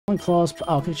One claws.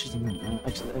 Oh, okay, she's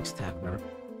X attack, whatever.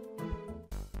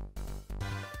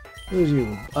 Who's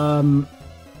you?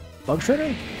 Bug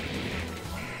Shredder?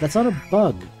 That's not a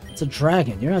bug. It's a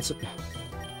dragon. You're not.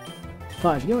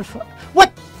 5. You know what?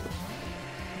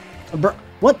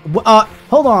 What? What?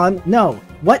 Hold on. No.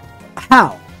 What?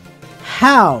 How?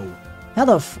 How? How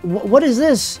the what is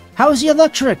this? How is he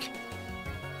electric?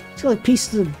 He's got like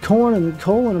pieces of corn and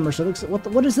coal in him or something.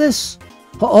 What is this?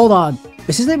 Hold on.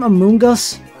 Is his name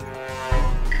Amoongus?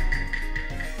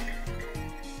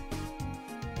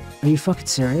 Are you fucking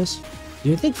serious? Do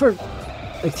you think for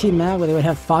like Team Magma they would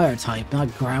have fire type,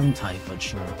 not ground type, but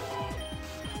sure.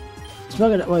 He's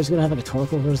probably gonna, he's gonna have like a Torkoal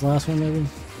for his last one maybe?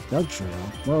 Bug Trio.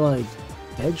 More like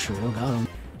Beg Trio, got him.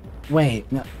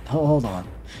 Wait, no, hold on.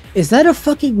 Is that a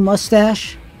fucking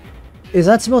mustache? Is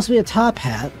that supposed to be a top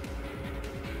hat?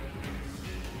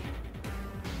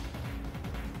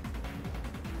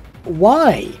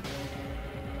 Why?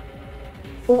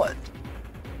 What?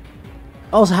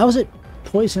 Also, how is it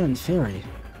Poison and Fairy?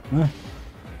 Huh?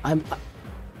 I'm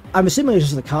assuming it's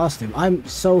just the costume. I'm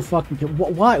so fucking...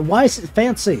 Why is it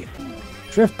fancy?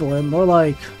 Drift Blimp, more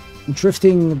like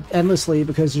drifting endlessly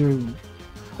because you're...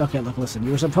 Okay, look, listen.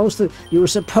 You were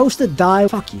supposed to die.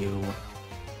 Fuck you.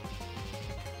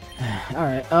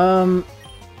 Alright,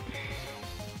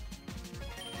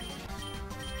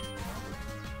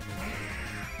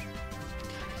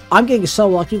 I'm getting so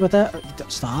lucky with that.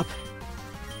 Stop.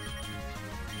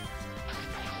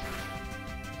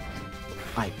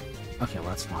 Okay, well,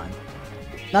 that's fine.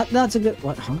 That's a good...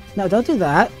 What, huh? No, don't do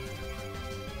that.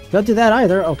 Don't do that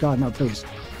either. Oh god, no, please.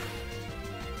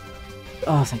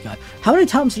 Oh, thank god. How many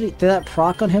times did that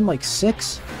proc on him? Like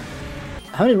 6?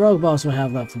 How many rogue balls do I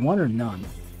have left? 1 or none?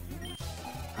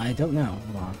 I don't know.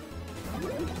 Hold on.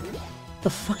 What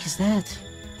the fuck is that?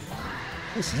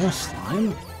 Is that a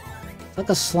slime? Like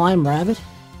a slime rabbit?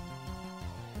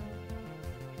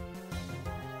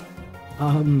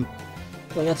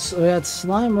 We got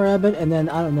slime rabbit, and then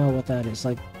I don't know what that is.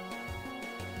 Like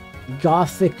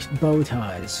gothic bow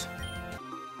ties.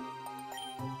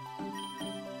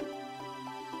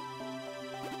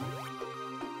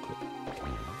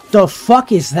 The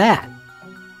fuck is that?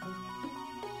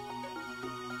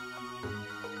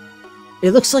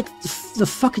 It looks like the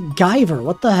fucking Guyver.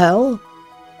 What the hell?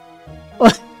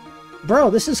 What? Bro,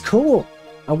 this is cool.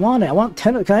 I want it. I want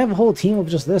 10. Can I have a whole team of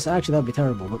just this? Actually, that'd be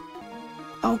terrible, but...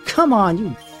 Oh, come on,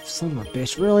 you son of a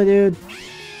bitch. Really, dude?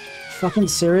 Fucking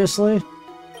seriously?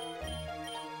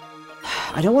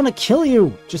 I don't want to kill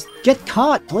you. Just get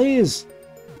caught, please.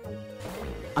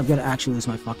 I'm gonna actually lose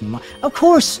my fucking mind. Of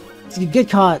course! You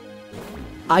get caught.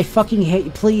 I fucking hate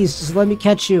you. Please, just let me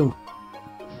catch you.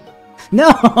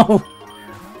 No!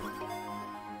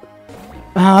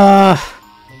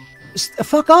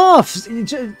 Fuck off!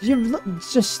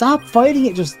 Just stop fighting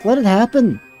it. Just let it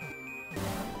happen.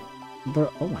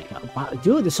 Bro, oh my god. Wow,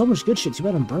 dude, there's so much good shit. Too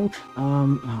bad I'm broke. Oh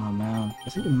man. I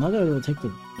think I'm not gonna be able to take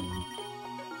the...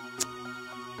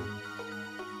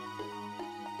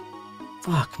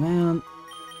 Fuck, man.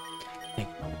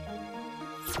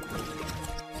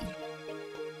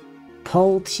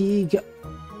 Polteague.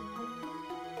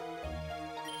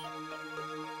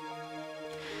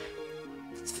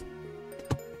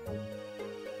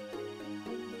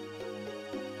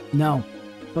 No.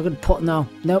 Fucking no.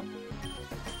 Nope.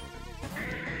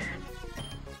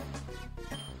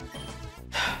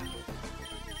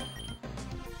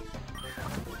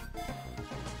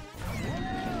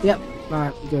 Yep.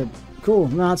 Alright, good. Cool.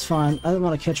 No, that's fine. I didn't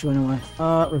want to catch you anyway.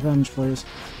 Revenge, please.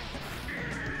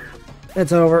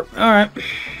 It's over. Alright.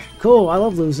 Cool. I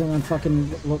love losing on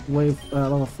fucking wave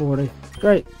level 40.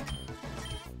 Great.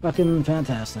 Fucking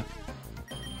fantastic.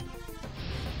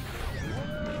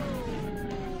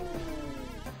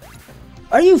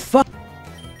 Are you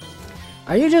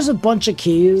Are you just a bunch of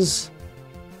keys?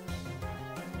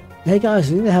 Hey guys,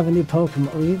 we need to have a new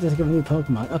Pokemon. We need to think of a new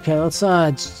Pokemon. Okay, let's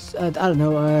I don't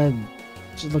know,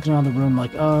 just looking around the room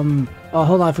like, oh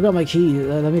hold on, I forgot my key.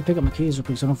 Let me pick up my keys real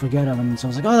quick so I don't forget them. And so I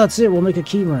was like, oh that's it, we'll make a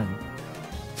key ring.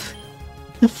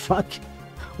 The fuck?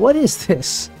 What is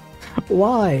this?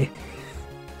 Why?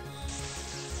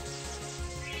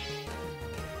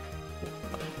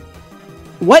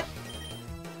 What?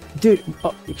 Dude,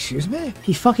 oh, excuse me?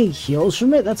 He fucking heals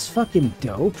from it? That's fucking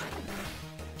dope.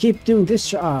 Keep doing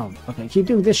discharge. Oh, okay. Keep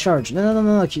doing discharge.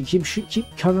 No.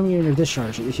 Keep covering me in your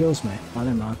discharge. It heals me. Oh,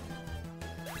 never mind.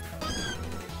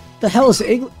 The hell is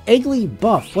Iggly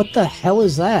buff? What the hell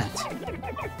is that?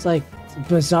 It's like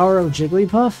Bizarro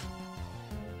Jigglypuff?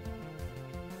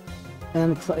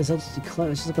 And is that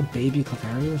just like a baby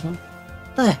Clefairy or something?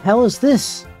 What the hell is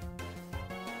this?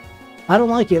 I don't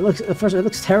like it. It looks, at first, it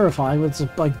looks terrifying with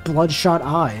its, like, bloodshot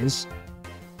eyes.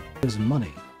 There's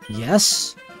money.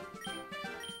 Yes?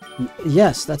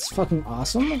 Yes, that's fucking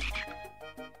awesome.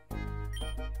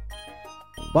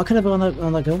 Why could I have on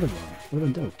that golden one? What would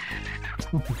I do?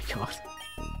 Oh my god.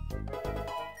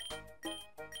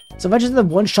 So if I just did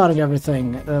one-shotting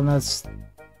everything, then it's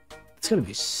gonna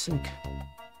be sick.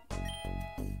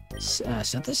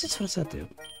 Synthesis? What does that do?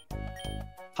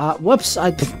 Whoops,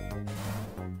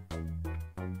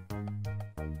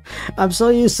 I'm so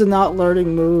used to not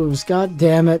learning moves. God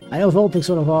damn it. I know Vulpix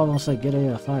would evolve unless I get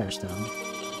a Firestone.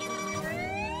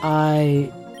 I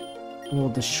will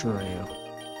destroy you.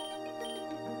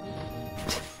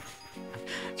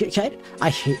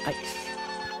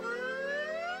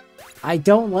 I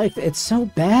don't like it. It's so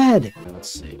bad. Let's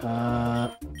see.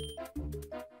 Don't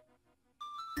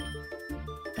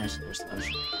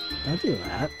do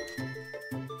that.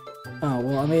 Oh,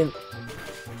 well, I mean...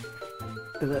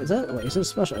 Is that... Wait, is this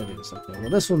special? Okay, it's okay.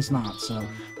 Well, this one's not, so...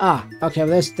 Ah, okay,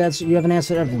 well, that's... You haven't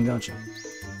answered everything, don't you?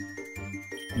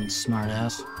 You smart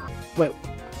ass. Wait.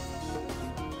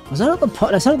 Was that the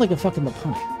pun? That sounded like a fucking the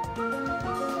punny.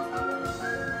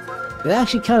 It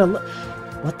actually kind of...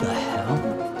 What the hell?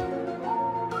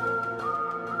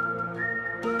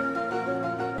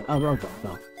 Oh, Robo.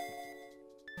 No.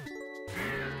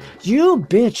 You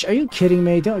bitch! Are you kidding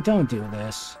me? Don't do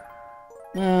this.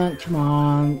 Man, come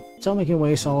on. Don't make me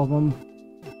waste all of them.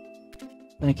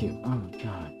 Thank you. Oh my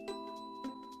god.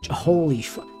 Holy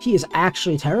fuck. He is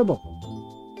actually terrible.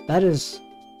 That is...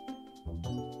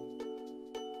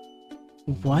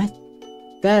 What?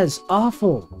 That is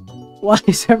awful. Why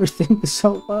is everything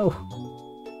so low?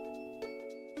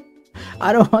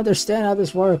 I don't understand how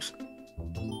this works.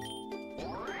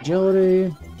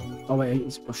 Agility. Oh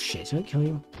wait, oh shit, did I kill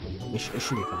you? It should be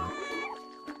fine.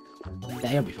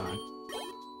 Yeah, you'll be fine.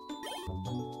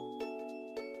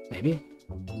 Maybe?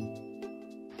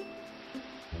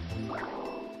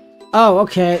 Oh,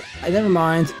 okay. Never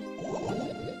mind.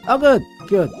 Oh, good.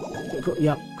 Good. Cool.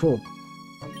 Yep, cool.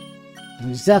 That's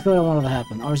exactly what I wanted to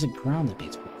happen. Or is it ground that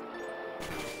beats me?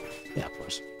 Yeah, of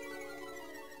course.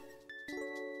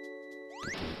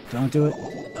 Don't do it.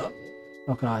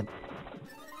 Oh, god.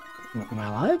 Am I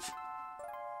alive?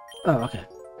 Oh, okay.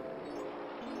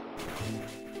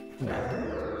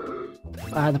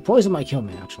 The poison might kill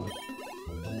me, actually.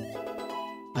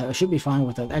 I should be fine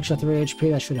with that. Extra 3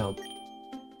 HP, that should help.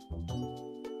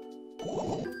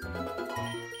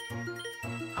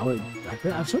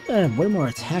 I'm certain I have way more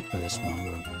attack for this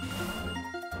one.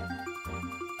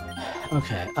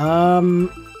 Okay, I'm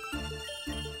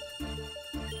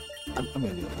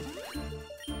gonna do that.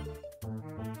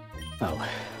 Oh.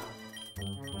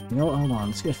 You know what? Hold on.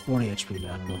 Let's get 40 HP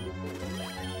back.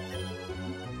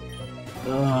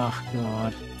 Oh,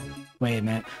 God. Wait a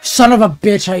minute. Son of a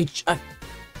bitch!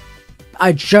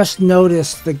 I just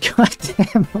noticed the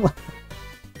goddamn...